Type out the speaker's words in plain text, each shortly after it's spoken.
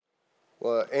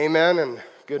Well, amen and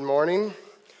good morning.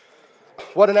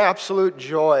 What an absolute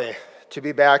joy to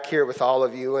be back here with all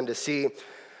of you and to see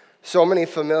so many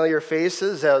familiar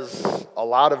faces as a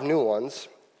lot of new ones.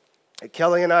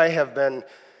 Kelly and I have been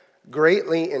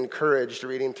greatly encouraged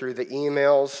reading through the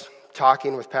emails,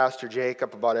 talking with Pastor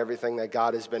Jacob about everything that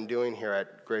God has been doing here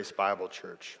at Grace Bible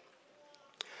Church.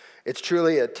 It's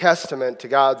truly a testament to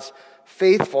God's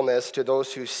faithfulness to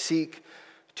those who seek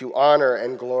to honor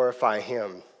and glorify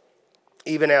Him.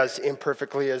 Even as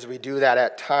imperfectly as we do that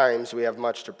at times, we have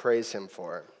much to praise Him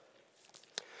for.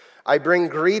 I bring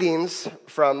greetings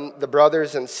from the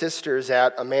brothers and sisters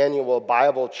at Emmanuel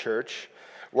Bible Church,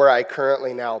 where I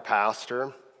currently now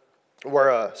pastor. We're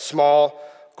a small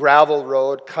gravel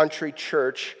road country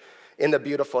church in the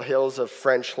beautiful hills of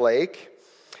French Lake.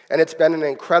 And it's been an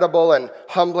incredible and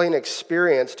humbling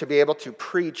experience to be able to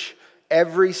preach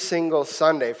every single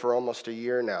Sunday for almost a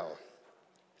year now.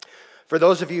 For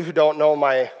those of you who don't know,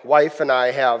 my wife and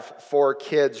I have 4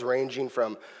 kids ranging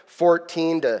from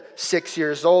 14 to 6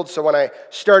 years old. So when I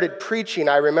started preaching,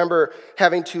 I remember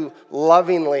having to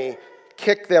lovingly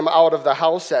kick them out of the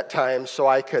house at times so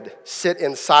I could sit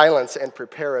in silence and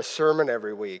prepare a sermon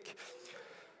every week.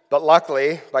 But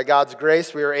luckily, by God's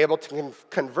grace, we were able to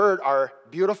convert our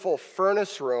beautiful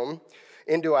furnace room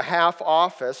into a half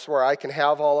office where I can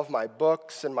have all of my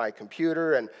books and my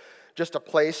computer and just a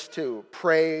place to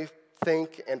pray,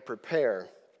 think, and prepare.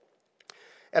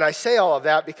 And I say all of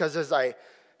that because as I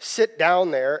sit down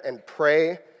there and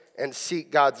pray and seek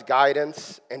God's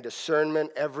guidance and discernment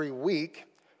every week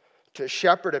to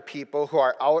shepherd a people who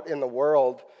are out in the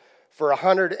world for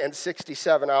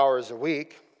 167 hours a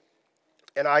week,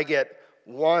 and I get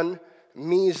one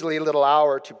measly little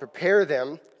hour to prepare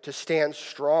them to stand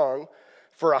strong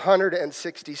for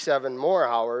 167 more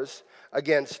hours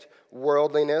against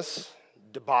worldliness,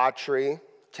 debauchery,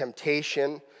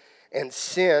 temptation, and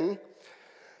sin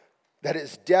that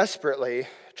is desperately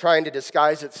trying to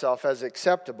disguise itself as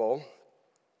acceptable,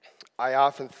 I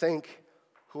often think,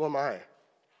 who am I?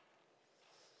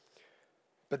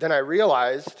 But then I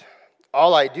realized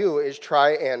all I do is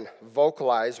try and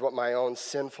vocalize what my own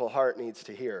sinful heart needs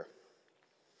to hear.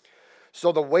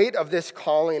 So the weight of this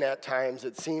calling at times,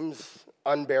 it seems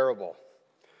unbearable.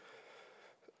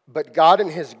 But God in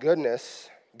His goodness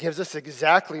gives us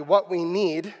exactly what we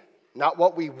need, not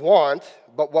what we want,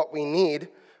 but what we need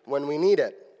when we need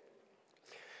it.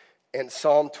 And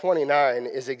Psalm 29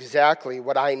 is exactly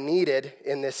what I needed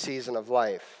in this season of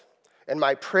life. And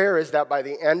my prayer is that by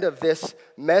the end of this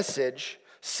message,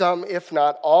 some, if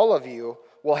not all of you,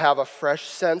 will have a fresh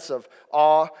sense of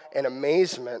awe and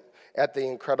amazement at the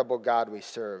incredible God we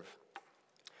serve.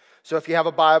 So if you have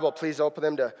a Bible, please open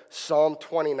them to Psalm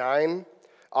 29.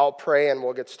 I'll pray and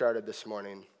we'll get started this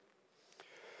morning.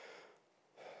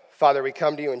 Father, we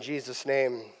come to you in Jesus'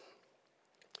 name.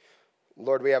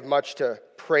 Lord, we have much to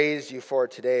praise you for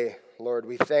today. Lord,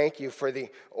 we thank you for the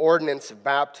ordinance of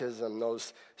baptism,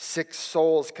 those 6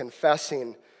 souls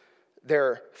confessing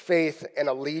their faith and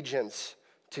allegiance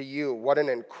to you. What an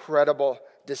incredible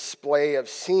display of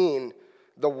seeing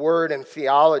the word and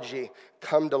theology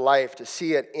come to life, to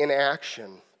see it in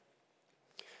action.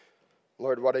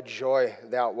 Lord, what a joy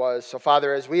that was. So,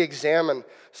 Father, as we examine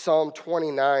Psalm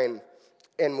 29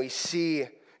 and we see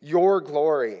your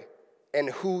glory and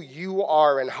who you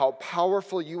are and how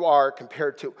powerful you are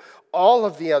compared to all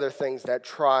of the other things that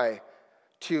try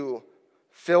to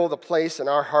fill the place in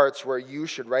our hearts where you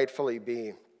should rightfully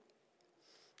be.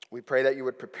 We pray that you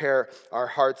would prepare our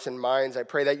hearts and minds. I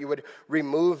pray that you would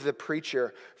remove the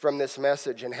preacher from this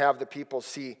message and have the people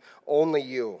see only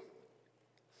you.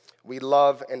 We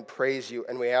love and praise you,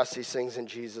 and we ask these things in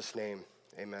Jesus' name.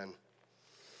 Amen.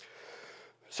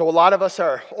 So a lot of us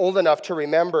are old enough to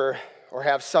remember or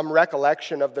have some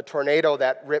recollection of the tornado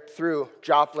that ripped through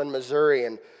Joplin, Missouri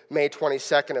in May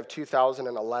 22nd of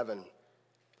 2011.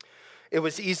 It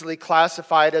was easily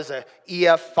classified as a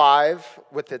EF5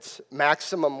 with its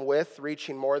maximum width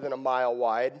reaching more than a mile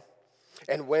wide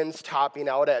and winds topping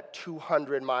out at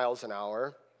 200 miles an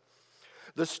hour.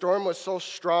 The storm was so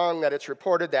strong that it's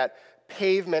reported that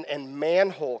pavement and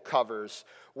manhole covers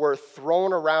were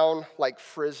thrown around like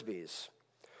frisbees.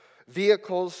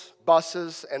 Vehicles,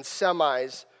 buses, and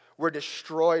semis were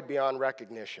destroyed beyond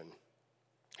recognition.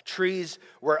 Trees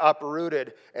were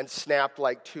uprooted and snapped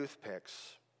like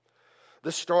toothpicks.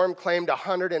 The storm claimed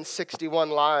 161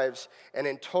 lives and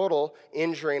in total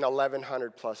injuring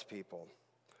 1,100 plus people.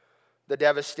 The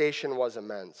devastation was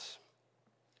immense.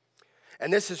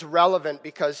 And this is relevant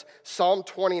because Psalm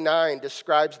 29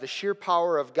 describes the sheer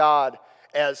power of God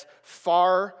as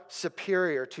far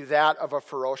superior to that of a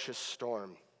ferocious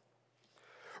storm.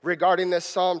 Regarding this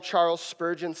psalm, Charles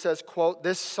Spurgeon says, quote,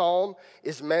 "This psalm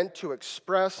is meant to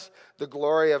express the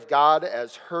glory of God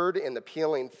as heard in the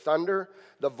pealing thunder.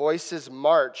 The voices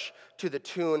march to the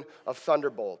tune of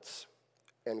thunderbolts,"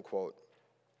 end quote.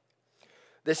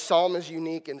 This psalm is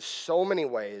unique in so many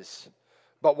ways,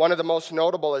 but one of the most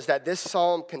notable is that this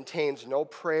psalm contains no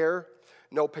prayer,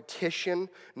 no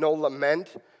petition, no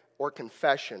lament, or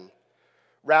confession.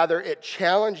 Rather, it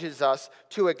challenges us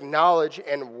to acknowledge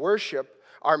and worship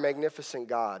our magnificent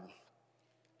God.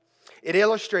 It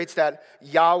illustrates that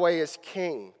Yahweh is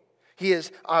king. He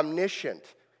is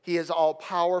omniscient. He is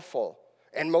all-powerful.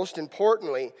 And most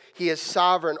importantly, he is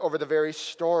sovereign over the very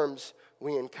storms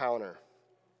we encounter.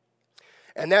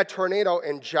 And that tornado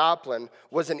in Joplin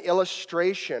was an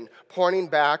illustration pointing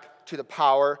back to the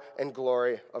power and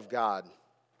glory of God.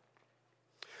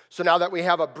 So now that we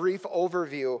have a brief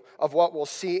overview of what we'll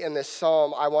see in this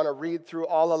psalm, I want to read through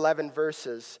all 11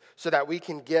 verses so that we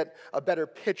can get a better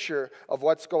picture of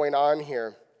what's going on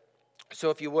here. So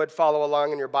if you would, follow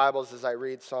along in your Bibles as I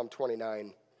read Psalm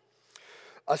 29.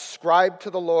 Ascribe to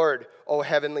the Lord, O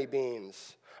heavenly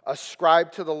beings.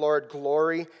 Ascribe to the Lord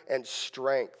glory and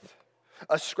strength.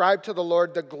 Ascribe to the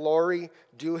Lord the glory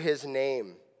due his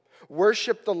name.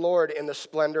 Worship the Lord in the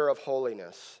splendor of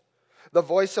holiness. The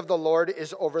voice of the Lord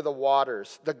is over the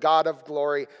waters. The God of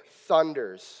glory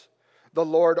thunders. The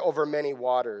Lord over many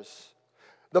waters.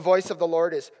 The voice of the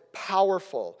Lord is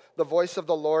powerful. The voice of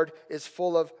the Lord is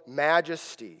full of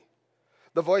majesty.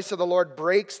 The voice of the Lord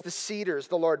breaks the cedars.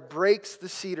 The Lord breaks the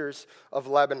cedars of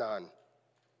Lebanon.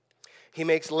 He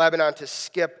makes Lebanon to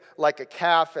skip like a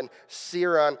calf and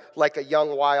Sirion like a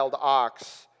young wild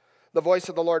ox. The voice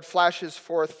of the Lord flashes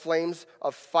forth flames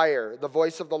of fire. The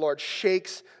voice of the Lord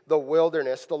shakes the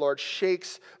wilderness. The Lord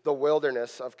shakes the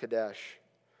wilderness of Kadesh.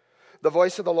 The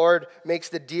voice of the Lord makes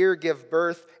the deer give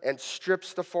birth and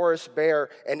strips the forest bare,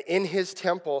 and in his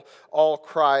temple all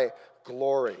cry,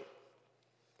 glory.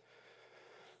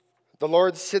 The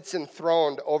Lord sits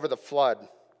enthroned over the flood.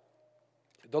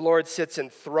 The Lord sits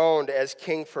enthroned as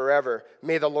king forever.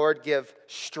 May the Lord give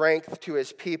strength to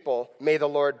his people. May the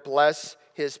Lord bless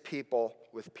his people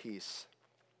with peace.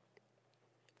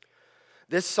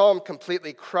 This psalm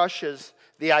completely crushes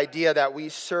the idea that we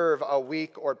serve a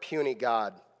weak or puny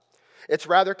God. It's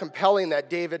rather compelling that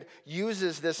David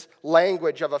uses this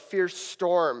language of a fierce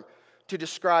storm to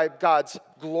describe God's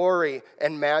glory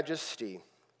and majesty,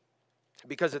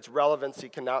 because its relevancy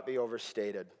cannot be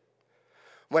overstated.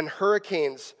 When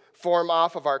hurricanes form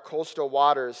off of our coastal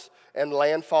waters and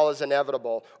landfall is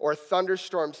inevitable, or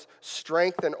thunderstorms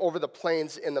strengthen over the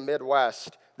plains in the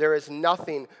Midwest, there is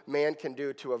nothing man can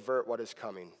do to avert what is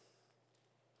coming.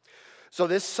 So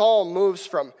this psalm moves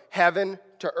from heaven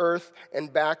to earth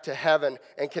and back to heaven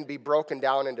and can be broken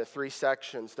down into three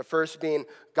sections. The first being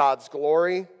God's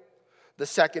glory, the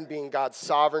second being God's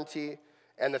sovereignty,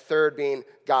 and the third being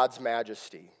God's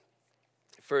majesty.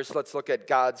 First, let's look at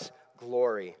God's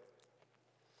glory.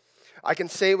 I can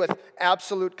say with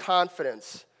absolute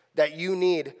confidence that you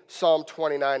need Psalm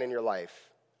 29 in your life.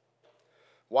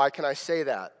 Why can I say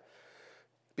that?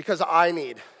 Because I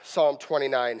need Psalm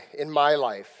 29 in my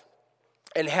life.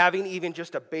 And having even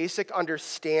just a basic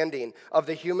understanding of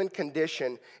the human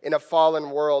condition in a fallen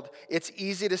world, it's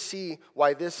easy to see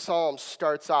why this psalm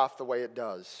starts off the way it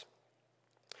does.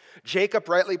 Jacob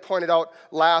rightly pointed out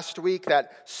last week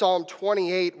that Psalm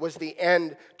 28 was the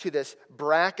end to this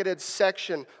bracketed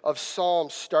section of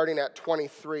Psalms starting at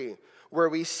 23, where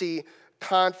we see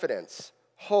confidence,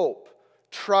 hope,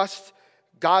 trust,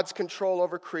 God's control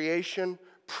over creation,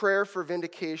 prayer for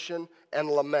vindication, and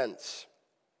laments.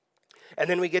 And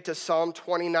then we get to Psalm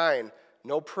 29,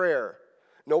 no prayer,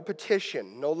 no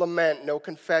petition, no lament, no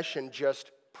confession,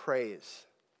 just praise.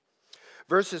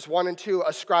 Verses 1 and 2,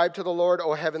 ascribe to the Lord,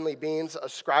 O heavenly beings,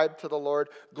 ascribe to the Lord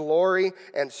glory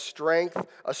and strength.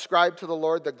 Ascribe to the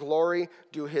Lord the glory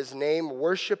due his name.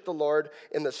 Worship the Lord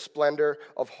in the splendor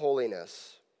of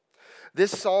holiness.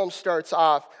 This psalm starts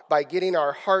off by getting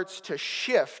our hearts to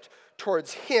shift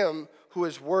towards him who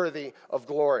is worthy of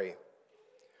glory.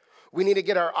 We need to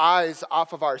get our eyes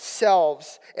off of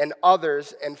ourselves and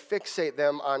others and fixate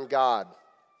them on God.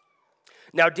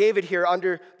 Now, David here,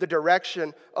 under the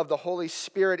direction of the Holy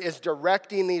Spirit, is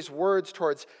directing these words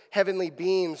towards heavenly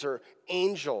beings or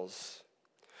angels.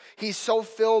 He's so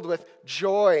filled with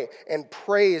joy and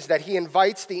praise that he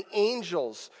invites the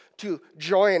angels to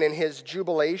join in his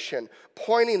jubilation,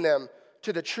 pointing them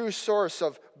to the true source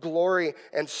of glory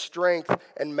and strength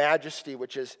and majesty,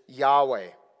 which is Yahweh.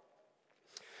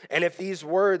 And if these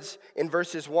words in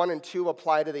verses 1 and 2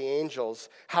 apply to the angels,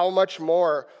 how much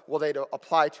more will they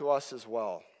apply to us as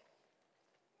well?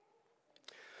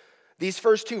 These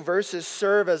first two verses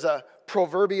serve as a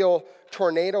proverbial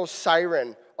tornado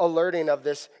siren alerting of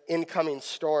this incoming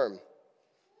storm.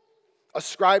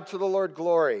 Ascribe to the Lord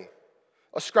glory.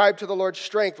 Ascribe to the Lord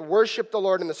strength. Worship the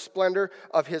Lord in the splendor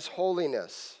of his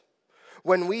holiness.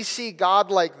 When we see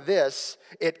God like this,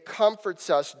 it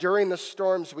comforts us during the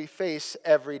storms we face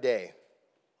every day.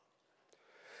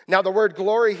 Now, the word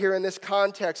glory here in this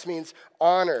context means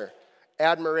honor,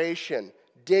 admiration,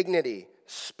 dignity,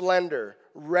 splendor,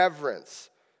 reverence,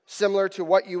 similar to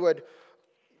what you would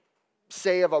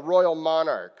say of a royal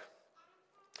monarch.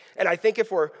 And I think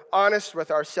if we're honest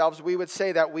with ourselves, we would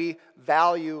say that we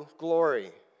value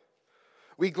glory.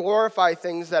 We glorify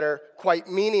things that are quite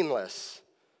meaningless,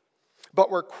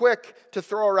 but we're quick to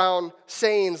throw around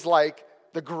sayings like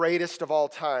the greatest of all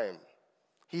time.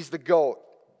 He's the GOAT,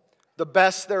 the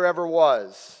best there ever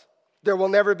was. There will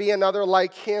never be another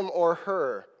like him or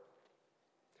her.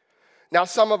 Now,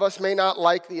 some of us may not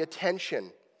like the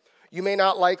attention. You may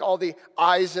not like all the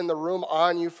eyes in the room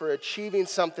on you for achieving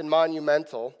something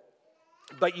monumental,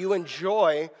 but you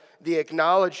enjoy the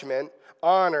acknowledgement,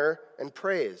 honor, and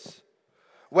praise.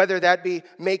 Whether that be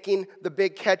making the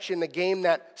big catch in the game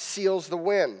that seals the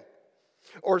win,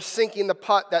 or sinking the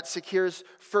putt that secures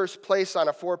first place on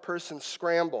a 4-person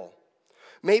scramble.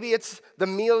 Maybe it's the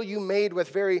meal you made with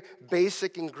very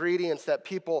basic ingredients that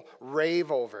people rave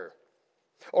over.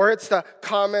 Or it's the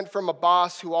comment from a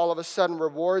boss who all of a sudden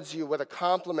rewards you with a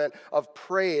compliment of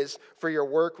praise for your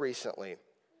work recently.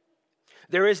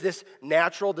 There is this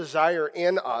natural desire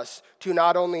in us to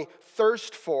not only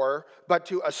thirst for, but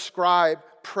to ascribe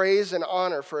praise and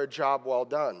honor for a job well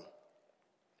done.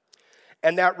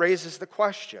 And that raises the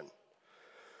question,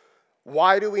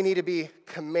 why do we need to be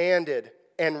commanded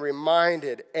and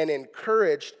reminded and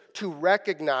encouraged to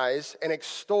recognize and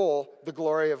extol the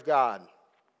glory of God?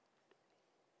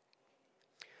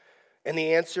 And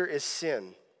the answer is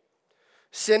sin.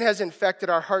 Sin has infected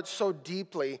our hearts so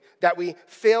deeply that we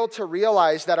fail to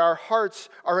realize that our hearts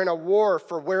are in a war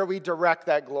for where we direct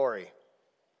that glory.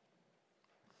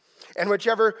 And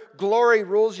whichever glory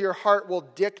rules your heart will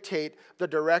dictate the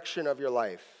direction of your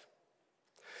life.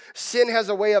 Sin has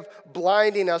a way of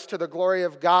blinding us to the glory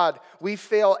of God. We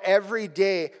fail every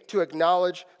day to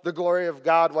acknowledge the glory of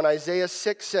God when Isaiah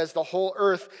 6 says the whole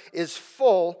earth is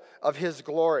full of his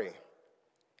glory.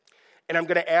 And I'm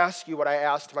going to ask you what I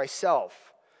asked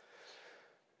myself.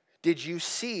 Did you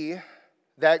see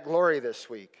that glory this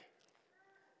week?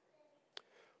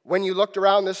 When you looked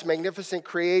around this magnificent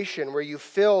creation, were you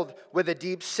filled with a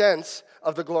deep sense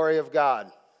of the glory of God?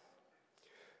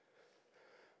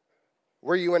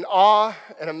 Were you in awe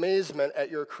and amazement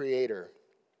at your Creator?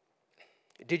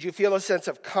 Did you feel a sense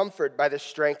of comfort by the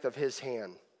strength of his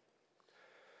hand?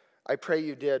 I pray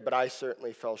you did, but I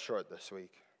certainly fell short this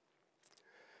week.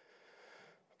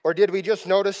 Or did we just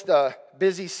notice the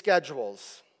busy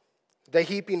schedules, the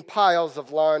heaping piles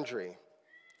of laundry,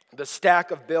 the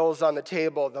stack of bills on the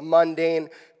table, the mundane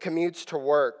commutes to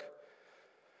work,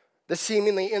 the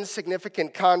seemingly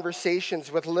insignificant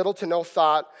conversations with little to no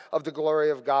thought of the glory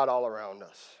of God all around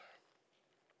us?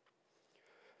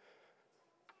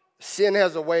 Sin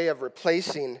has a way of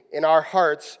replacing in our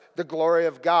hearts the glory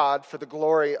of God for the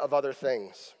glory of other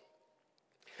things.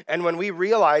 And when we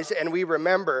realize and we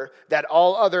remember that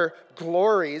all other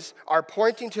glories are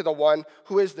pointing to the one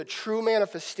who is the true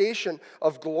manifestation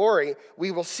of glory,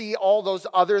 we will see all those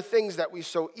other things that we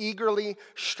so eagerly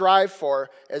strive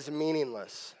for as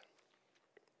meaningless.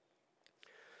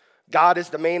 God is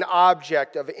the main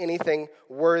object of anything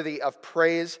worthy of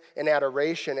praise and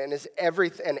adoration,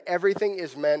 and everything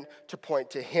is meant to point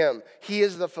to him. He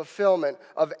is the fulfillment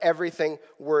of everything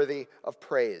worthy of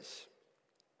praise.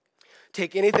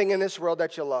 Take anything in this world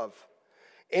that you love,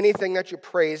 anything that you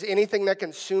praise, anything that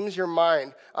consumes your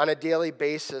mind on a daily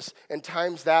basis, and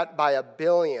times that by 1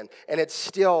 billion, and it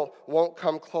still won't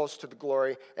come close to the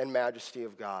glory and majesty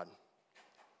of God.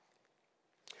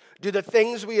 Do the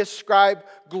things we ascribe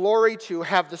glory to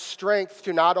have the strength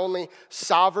to not only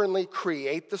sovereignly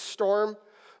create the storm,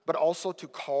 but also to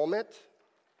calm it?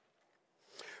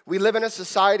 We live in a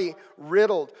society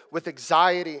riddled with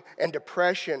anxiety and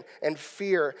depression and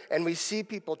fear, and we see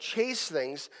people chase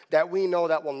things that we know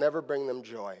that will never bring them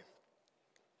joy.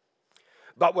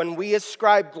 But when we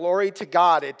ascribe glory to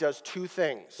God, it does two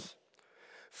things.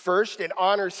 First, it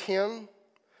honors him,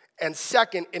 and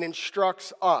second, it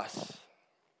instructs us.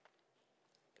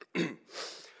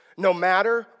 No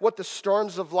matter what the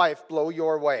storms of life blow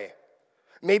your way,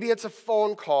 maybe it's a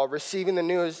phone call receiving the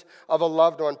news of a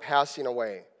loved one passing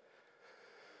away,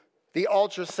 the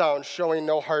ultrasound showing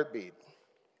no heartbeat,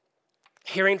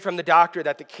 hearing from the doctor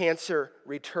that the cancer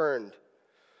returned,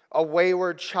 a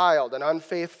wayward child, an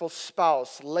unfaithful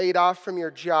spouse, laid off from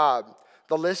your job.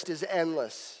 The list is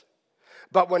endless.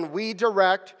 But when we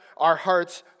direct our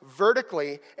hearts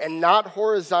vertically and not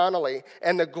horizontally,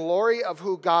 and the glory of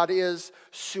who God is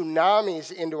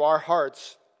tsunamis into our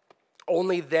hearts,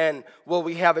 only then will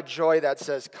we have a joy that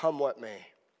says, come what may.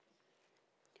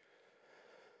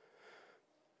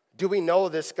 Do we know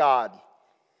this God?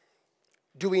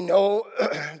 Do we know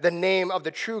the name of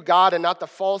the true God and not the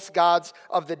false gods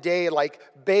of the day, like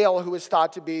Baal, who is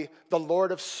thought to be the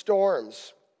Lord of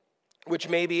storms, which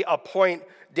may be a point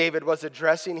David was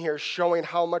addressing here, showing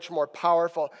how much more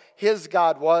powerful his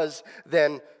God was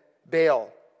than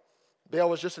Baal. Baal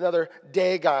was just another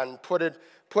Dagon put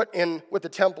in with the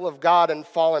temple of God and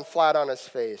fallen flat on his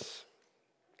face.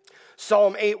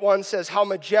 Psalm 8:1 says, how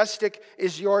majestic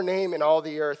is your name in all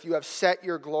the earth. You have set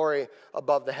your glory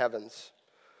above the heavens.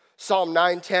 Psalm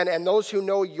 9:10, and those who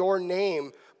know your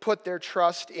name put their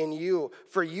trust in you.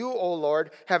 For you, O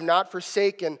Lord, have not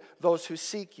forsaken those who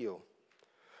seek you.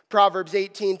 Proverbs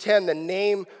 18:10, the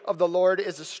name of the Lord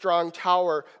is a strong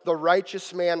tower. The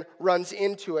righteous man runs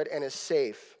into it and is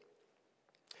safe.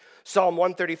 Psalm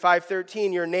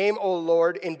 135:13, your name, O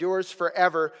Lord, endures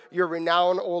forever. Your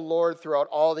renown, O Lord, throughout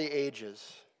all the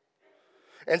ages.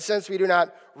 And since we do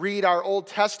not read our Old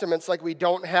Testaments like we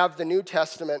don't have the New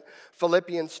Testament,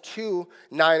 Philippians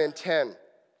 2:9 and 10.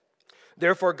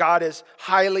 Therefore God has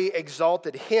highly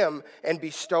exalted him and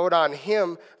bestowed on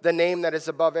him the name that is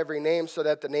above every name, so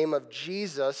that the name of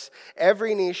Jesus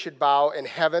every knee should bow in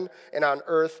heaven and on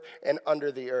earth and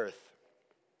under the earth.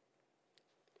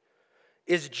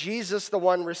 Is Jesus the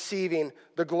one receiving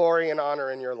the glory and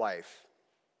honor in your life?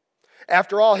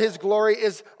 After all, his glory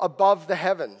is above the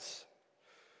heavens.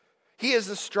 He is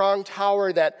the strong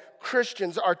tower that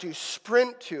Christians are to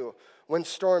sprint to when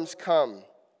storms come.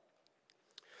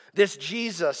 This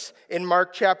Jesus in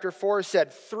Mark chapter 4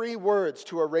 said 3 words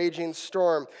to a raging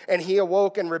storm, and he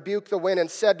awoke and rebuked the wind and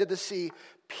said to the sea,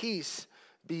 peace,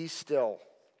 be still.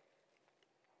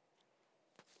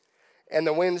 And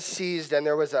the wind ceased and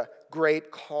there was a great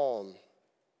calm.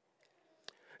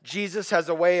 Jesus has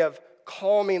a way of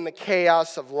calming the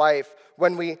chaos of life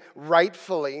when we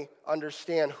rightfully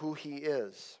understand who he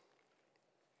is.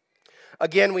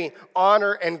 Again, we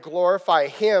honor and glorify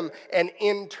him, and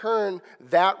in turn,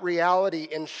 that reality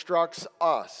instructs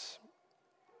us.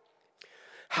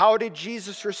 How did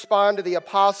Jesus respond to the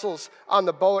apostles on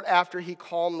the boat after he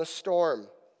calmed the storm?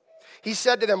 He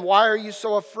said to them, why are you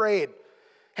so afraid?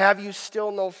 Have you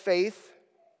still no faith?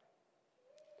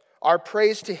 Our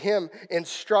praise to him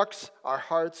instructs our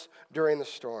hearts during the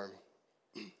storm.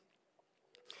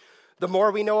 The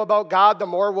more we know about God, the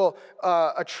more we'll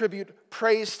attribute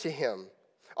praise to him.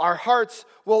 Our hearts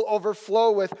will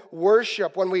overflow with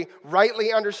worship when we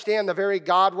rightly understand the very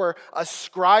God we're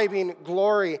ascribing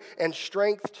glory and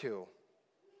strength to.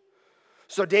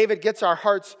 So David gets our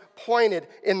hearts pointed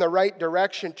in the right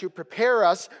direction to prepare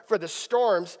us for the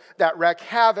storms that wreak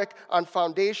havoc on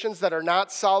foundations that are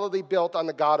not solidly built on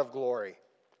the God of glory.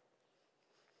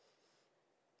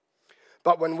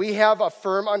 But when we have a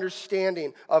firm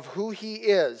understanding of who he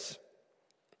is,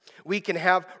 we can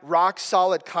have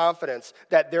rock-solid confidence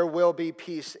that there will be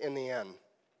peace in the end.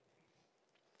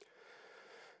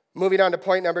 Moving on to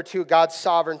point number 2, God's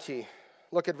sovereignty.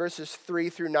 Look at verses 3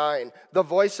 through 9. The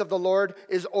voice of the Lord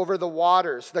is over the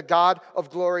waters. The God of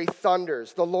glory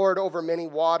thunders. The Lord over many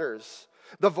waters.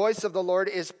 The voice of the Lord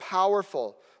is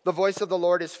powerful. The voice of the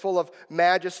Lord is full of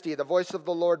majesty. The voice of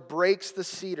the Lord breaks the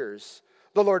cedars.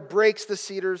 The Lord breaks the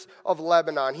cedars of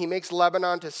Lebanon. He makes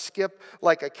Lebanon to skip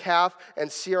like a calf and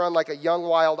Sirion like a young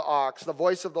wild ox. The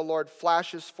voice of the Lord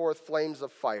flashes forth flames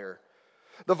of fire.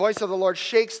 The voice of the Lord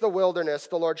shakes the wilderness.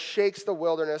 The Lord shakes the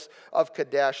wilderness of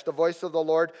Kadesh. The voice of the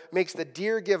Lord makes the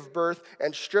deer give birth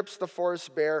and strips the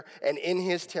forest bare, and in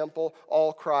his temple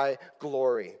all cry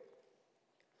glory.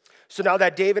 So now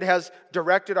that David has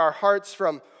directed our hearts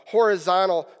from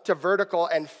horizontal to vertical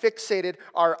and fixated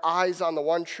our eyes on the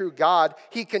one true God,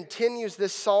 he continues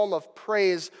this psalm of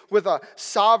praise with a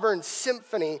sovereign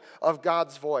symphony of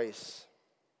God's voice.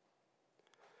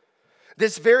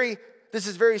 This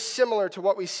is very similar to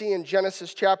what we see in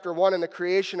Genesis chapter 1 in the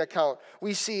creation account.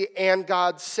 We see, and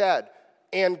God said,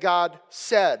 and God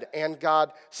said, and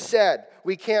God said.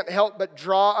 We can't help but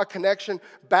draw a connection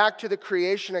back to the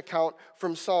creation account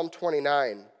from Psalm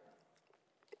 29.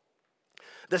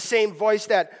 The same voice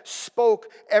that spoke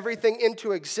everything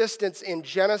into existence in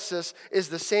Genesis is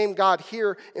the same God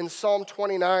here in Psalm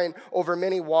 29 over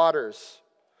many waters.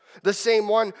 The same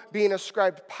one being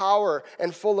ascribed power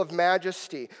and full of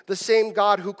majesty. The same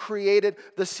God who created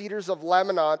the cedars of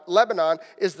Lebanon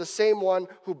is the same one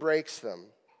who breaks them.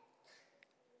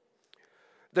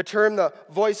 The term, the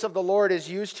voice of the Lord, is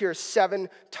used here 7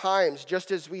 times,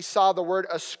 just as we saw the word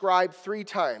ascribe 3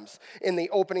 times in the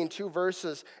opening 2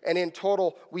 verses. And in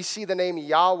total, we see the name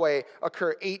Yahweh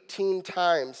occur 18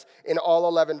 times in all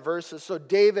 11 verses. So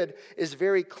David is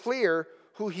very clear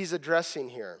who he's addressing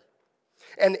here.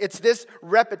 And it's this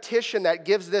repetition that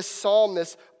gives this psalm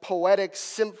this poetic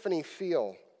symphony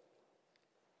feel.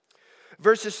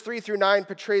 Verses 3 through 9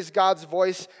 portrays God's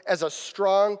voice as a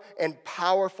strong and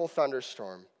powerful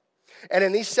thunderstorm. And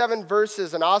in these 7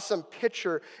 verses, an awesome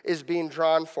picture is being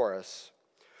drawn for us.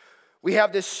 We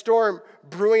have this storm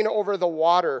brewing over the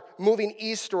water, moving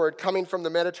eastward, coming from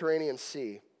the Mediterranean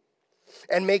Sea,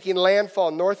 and making landfall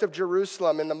north of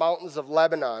Jerusalem in the mountains of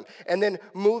Lebanon, and then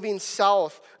moving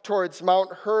south towards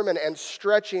Mount Hermon and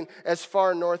stretching as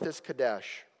far north as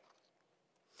Kadesh.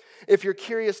 If you're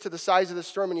curious to the size of the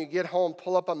storm and you get home,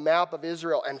 pull up a map of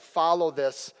Israel and follow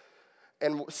this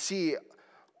and see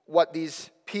what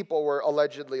these people were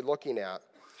allegedly looking at.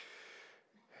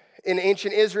 In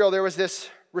ancient Israel, there was this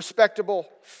respectable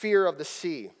fear of the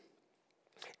sea.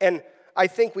 And I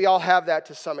think we all have that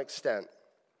to some extent.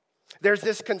 There's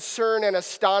this concern and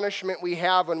astonishment we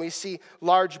have when we see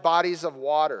large bodies of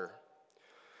water.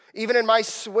 Even in my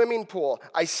swimming pool,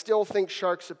 I still think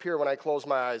sharks appear when I close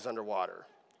my eyes underwater.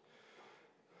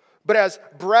 But as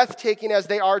breathtaking as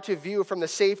they are to view from the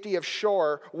safety of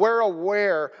shore, we're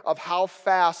aware of how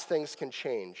fast things can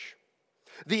change.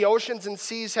 The oceans and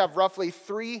seas have roughly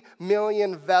 3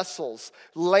 million vessels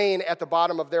laying at the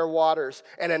bottom of their waters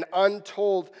and an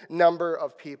untold number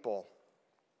of people.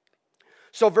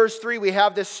 So verse 3, we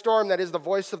have this storm that is the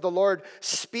voice of the Lord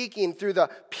speaking through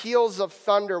the peals of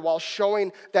thunder while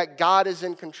showing that God is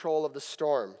in control of the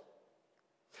storm.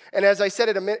 And as I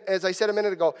said a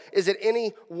minute ago, is it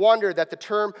any wonder that the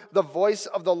term, the voice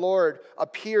of the Lord,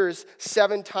 appears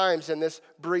 7 times in this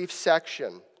brief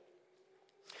section?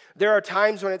 There are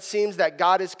times when it seems that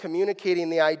God is communicating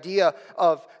the idea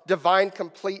of divine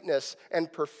completeness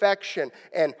and perfection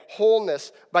and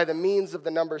wholeness by the means of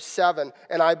the number 7,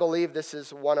 and I believe this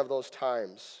is one of those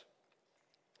times.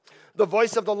 The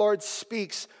voice of the Lord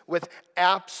speaks with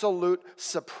absolute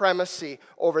supremacy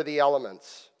over the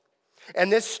elements.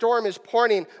 And this storm is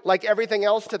pointing, like everything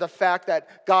else, to the fact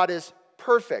that God is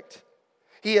perfect.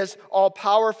 He is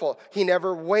all-powerful. He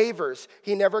never wavers.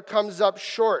 He never comes up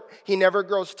short. He never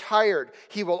grows tired.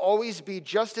 He will always be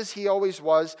just as he always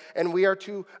was, and we are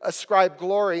to ascribe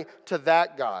glory to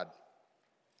that God.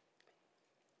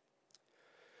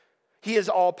 He is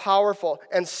all-powerful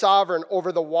and sovereign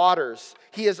over the waters.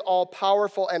 He is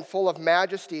all-powerful and full of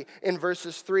majesty in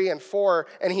verses 3 and 4,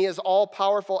 and he is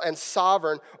all-powerful and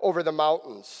sovereign over the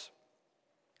mountains.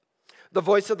 The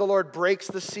voice of the Lord breaks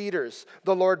the cedars.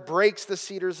 The Lord breaks the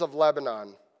cedars of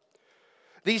Lebanon.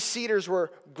 These cedars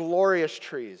were glorious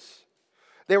trees.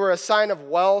 They were a sign of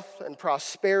wealth and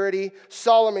prosperity.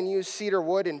 Solomon used cedar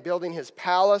wood in building his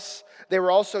palace. They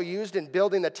were also used in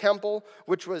building the temple,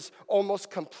 which was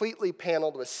almost completely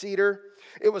paneled with cedar.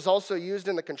 It was also used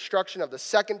in the construction of the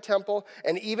second temple.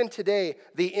 And even today,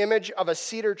 the image of a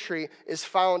cedar tree is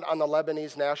found on the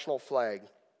Lebanese national flag.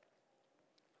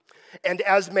 And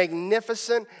as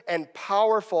magnificent and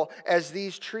powerful as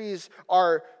these trees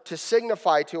are to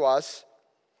signify to us,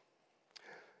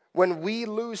 when we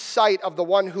lose sight of the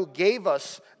one who gave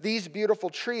us these beautiful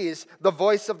trees, the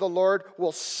voice of the Lord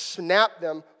will snap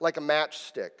them like a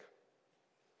matchstick.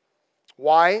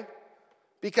 Why?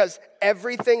 Because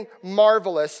everything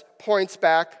marvelous points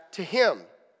back to him.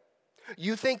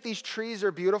 You think these trees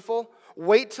are beautiful?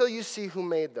 Wait till you see who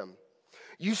made them.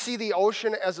 You see the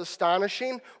ocean as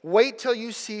astonishing? Wait till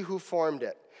you see who formed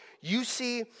it. You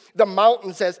see the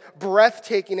mountains as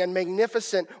breathtaking and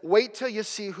magnificent? Wait till you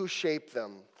see who shaped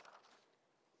them.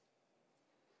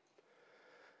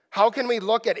 How can we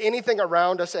look at anything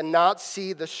around us and not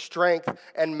see the strength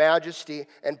and majesty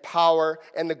and power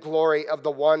and the glory of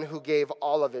the one who gave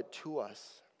all of it to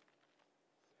us?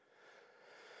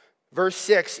 Verse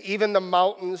 6, even the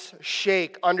mountains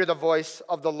shake under the voice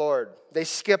of the Lord. They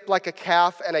skip like a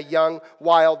calf and a young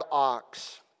wild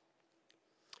ox.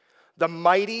 The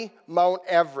mighty Mount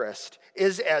Everest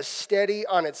is as steady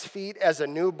on its feet as a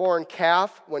newborn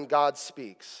calf when God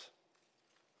speaks.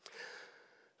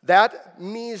 That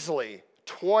measly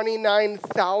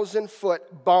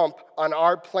 29,000-foot bump on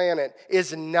our planet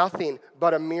is nothing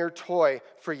but a mere toy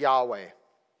for Yahweh.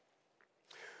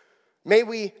 May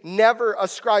we never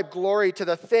ascribe glory to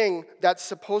the thing that's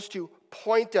supposed to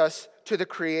point us to the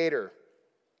Creator.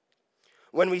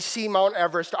 When we see Mount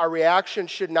Everest, our reaction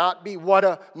should not be, what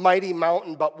a mighty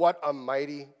mountain, but what a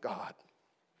mighty God.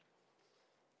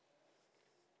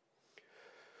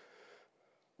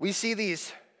 We see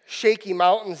these shaky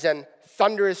mountains and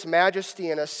thunderous majesty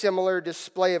in a similar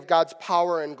display of God's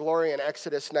power and glory in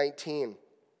Exodus 19.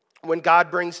 When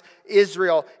God brings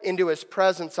Israel into his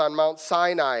presence on Mount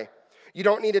Sinai. You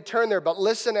don't need to turn there, but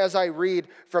listen as I read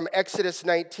from Exodus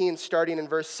 19, starting in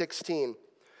verse 16.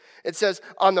 It says,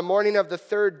 on the morning of the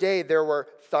third day, there were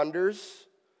thunders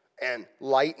and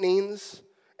lightnings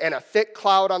and a thick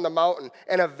cloud on the mountain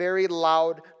and a very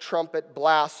loud trumpet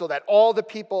blast, so that all the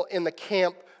people in the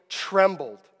camp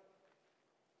trembled.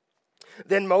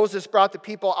 Then Moses brought the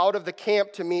people out of the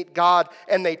camp to meet God,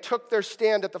 and they took their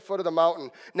stand at the foot of the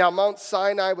mountain. Now Mount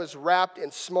Sinai was wrapped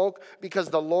in smoke because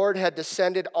the Lord had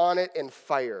descended on it in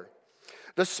fire.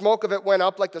 The smoke of it went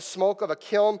up like the smoke of a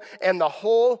kiln, and the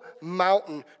whole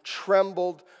mountain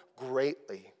trembled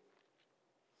greatly.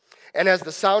 And as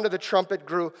the sound of the trumpet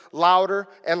grew louder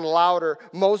and louder,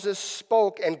 Moses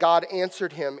spoke, and God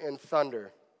answered him in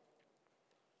thunder.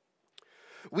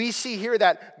 We see here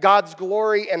that God's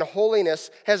glory and holiness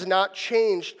has not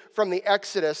changed from the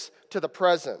Exodus to the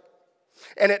present.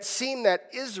 And it seemed that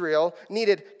Israel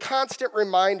needed constant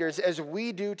reminders, as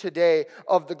we do today,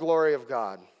 of the glory of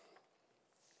God.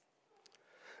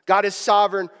 God is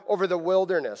sovereign over the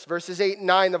wilderness. Verses 8 and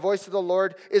 9, the voice of the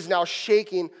Lord is now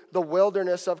shaking the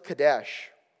wilderness of Kadesh.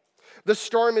 The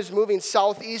storm is moving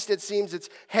southeast, it seems. It's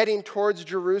heading towards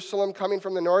Jerusalem, coming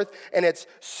from the north, and it's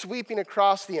sweeping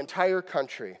across the entire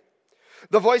country.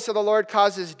 The voice of the Lord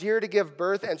causes deer to give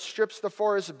birth and strips the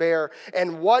forest bare.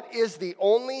 And what is the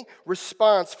only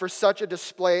response for such a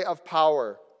display of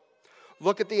power?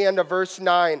 Look at the end of verse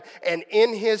 9. And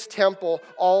in his temple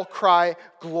all cry,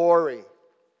 glory.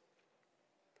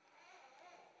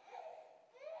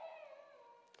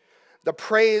 The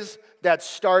praise that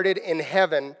started in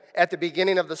heaven at the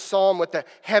beginning of the psalm with the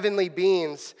heavenly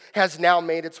beings has now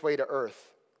made its way to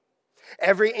earth.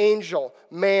 Every angel,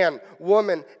 man,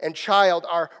 woman, and child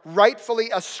are rightfully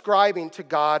ascribing to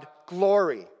God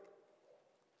glory.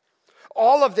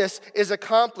 All of this is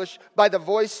accomplished by the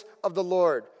voice of the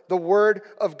Lord, the word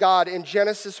of God. In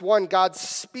Genesis 1, God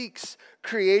speaks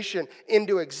creation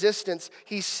into existence.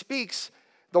 He speaks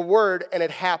the word and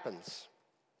it happens.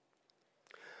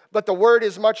 But the word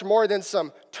is much more than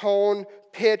some tone,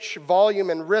 pitch, volume,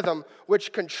 and rhythm,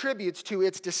 which contributes to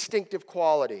its distinctive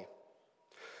quality.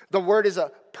 The word is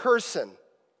a person.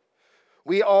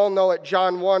 We all know it,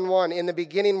 John 1:1. In the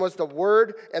beginning was the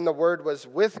Word, and the Word was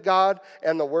with God,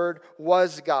 and the Word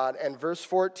was God. And verse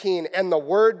 14, and the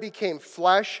Word became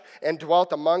flesh and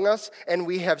dwelt among us, and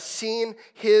we have seen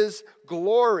his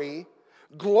glory,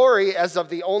 glory as of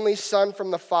the only Son from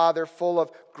the Father, full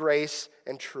of grace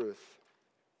and truth.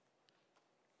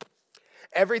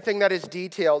 Everything that is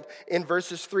detailed in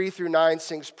verses 3 through 9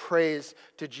 sings praise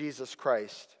to Jesus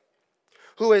Christ,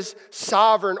 who is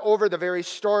sovereign over the very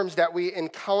storms that we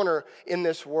encounter in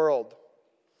this world.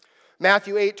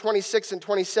 Matthew 8:26 and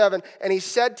 27, and he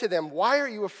said to them, why are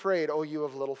you afraid, O you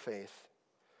of little faith?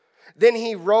 Then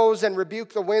he rose and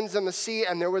rebuked the winds and the sea,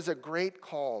 and there was a great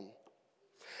calm.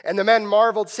 And the men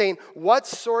marveled, saying, what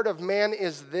sort of man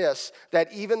is this,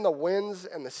 that even the winds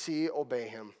and the sea obey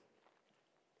him?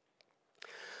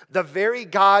 The very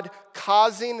God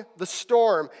causing the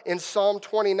storm in Psalm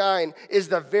 29 is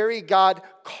the very God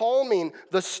calming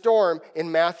the storm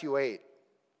in Matthew 8.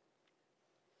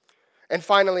 And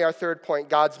finally, our third point,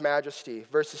 God's majesty,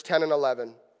 verses 10 and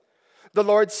 11. The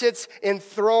Lord sits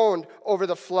enthroned over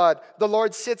the flood. The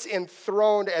Lord sits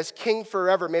enthroned as king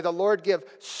forever. May the Lord give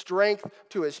strength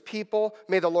to his people.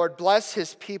 May the Lord bless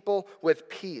his people with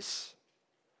peace.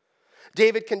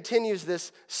 David continues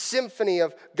this symphony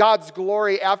of God's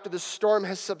glory after the storm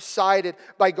has subsided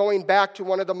by going back to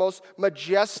one of the most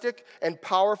majestic and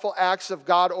powerful acts of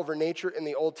God over nature in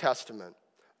the Old Testament,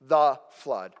 the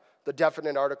flood. The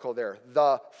definite article there,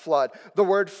 the flood. The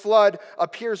word flood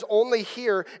appears only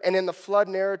here and in the flood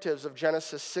narratives of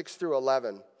Genesis 6 through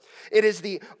 11. It is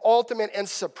the ultimate and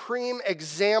supreme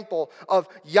example of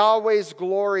Yahweh's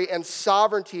glory and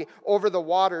sovereignty over the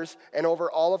waters and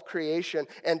over all of creation,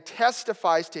 and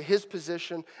testifies to his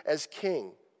position as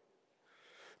king.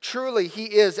 Truly, he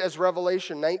is, as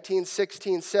Revelation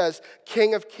 19:16 says,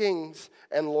 King of kings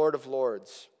and Lord of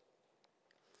lords.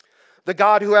 The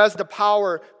God who has the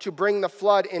power to bring the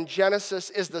flood in Genesis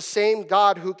is the same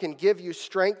God who can give you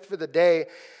strength for the day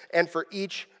and for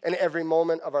each and every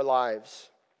moment of our lives.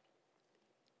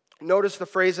 Notice the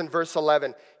phrase in verse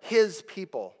 11, his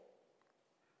people.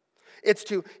 It's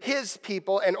to his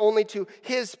people, and only to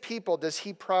his people does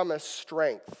he promise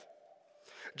strength.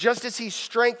 Just as he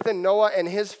strengthened Noah and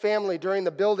his family during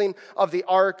the building of the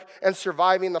ark and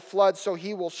surviving the flood, so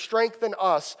he will strengthen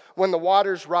us when the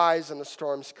waters rise and the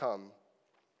storms come.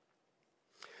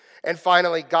 And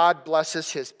finally, God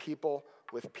blesses his people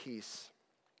with peace.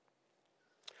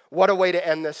 What a way to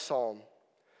end this psalm.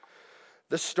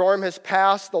 The storm has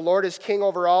passed. The Lord is king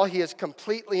over all. He is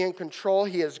completely in control.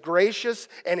 He is gracious,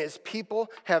 and his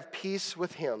people have peace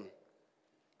with him.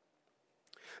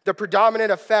 The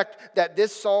predominant effect that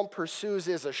this psalm pursues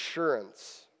is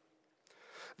assurance.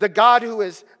 The God who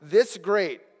is this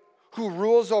great, who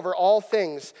rules over all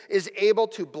things, is able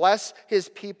to bless his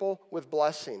people with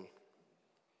blessing,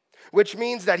 which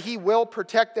means that he will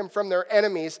protect them from their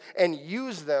enemies and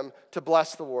use them to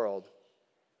bless the world.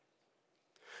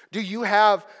 Do you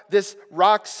have this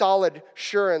rock-solid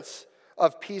assurance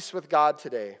of peace with God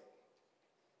today?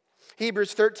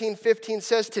 Hebrews 13:15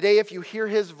 says, "Today if you hear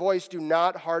his voice, do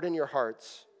not harden your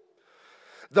hearts."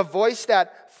 The voice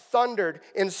that thundered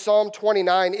in Psalm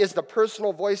 29 is the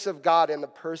personal voice of God in the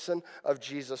person of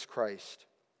Jesus Christ.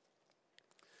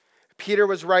 Peter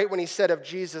was right when he said of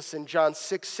Jesus in John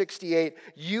 6:68,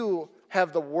 "You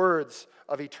have the words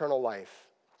of eternal life."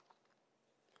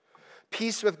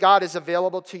 Peace with God is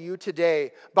available to you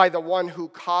today by the one who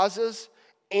causes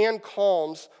and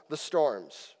calms the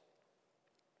storms.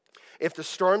 If the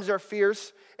storms are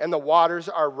fierce and the waters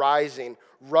are rising,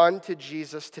 run to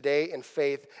Jesus today in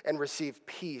faith and receive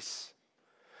peace.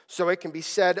 So it can be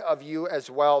said of you as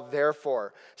well,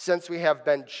 therefore, since we have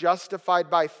been justified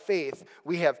by faith,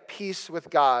 we have peace with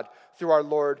God through our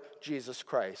Lord Jesus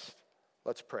Christ.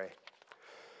 Let's pray.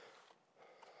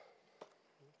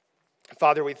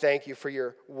 Father, we thank you for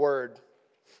your word.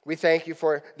 We thank you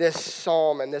for this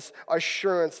psalm and this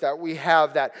assurance that we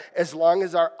have that as long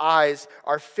as our eyes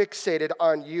are fixated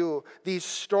on you, these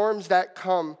storms that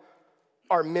come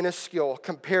are minuscule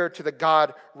compared to the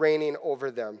God reigning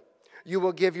over them. You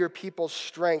will give your people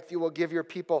strength. You will give your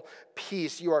people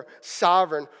peace. You are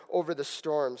sovereign over the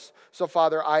storms. So,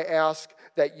 Father, I ask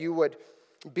that you would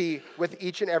be with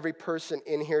each and every person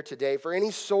in here today. For any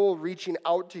soul reaching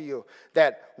out to you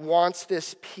that wants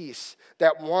this peace,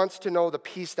 that wants to know the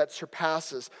peace that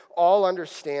surpasses all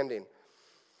understanding.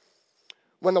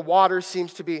 When the water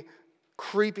seems to be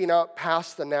creeping up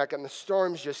past the neck and the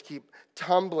storms just keep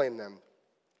tumbling them,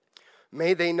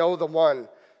 may they know the one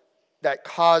that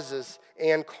causes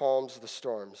and calms the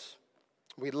storms.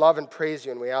 We love and praise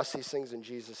you, and we ask these things in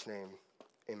Jesus' name.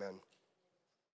 Amen.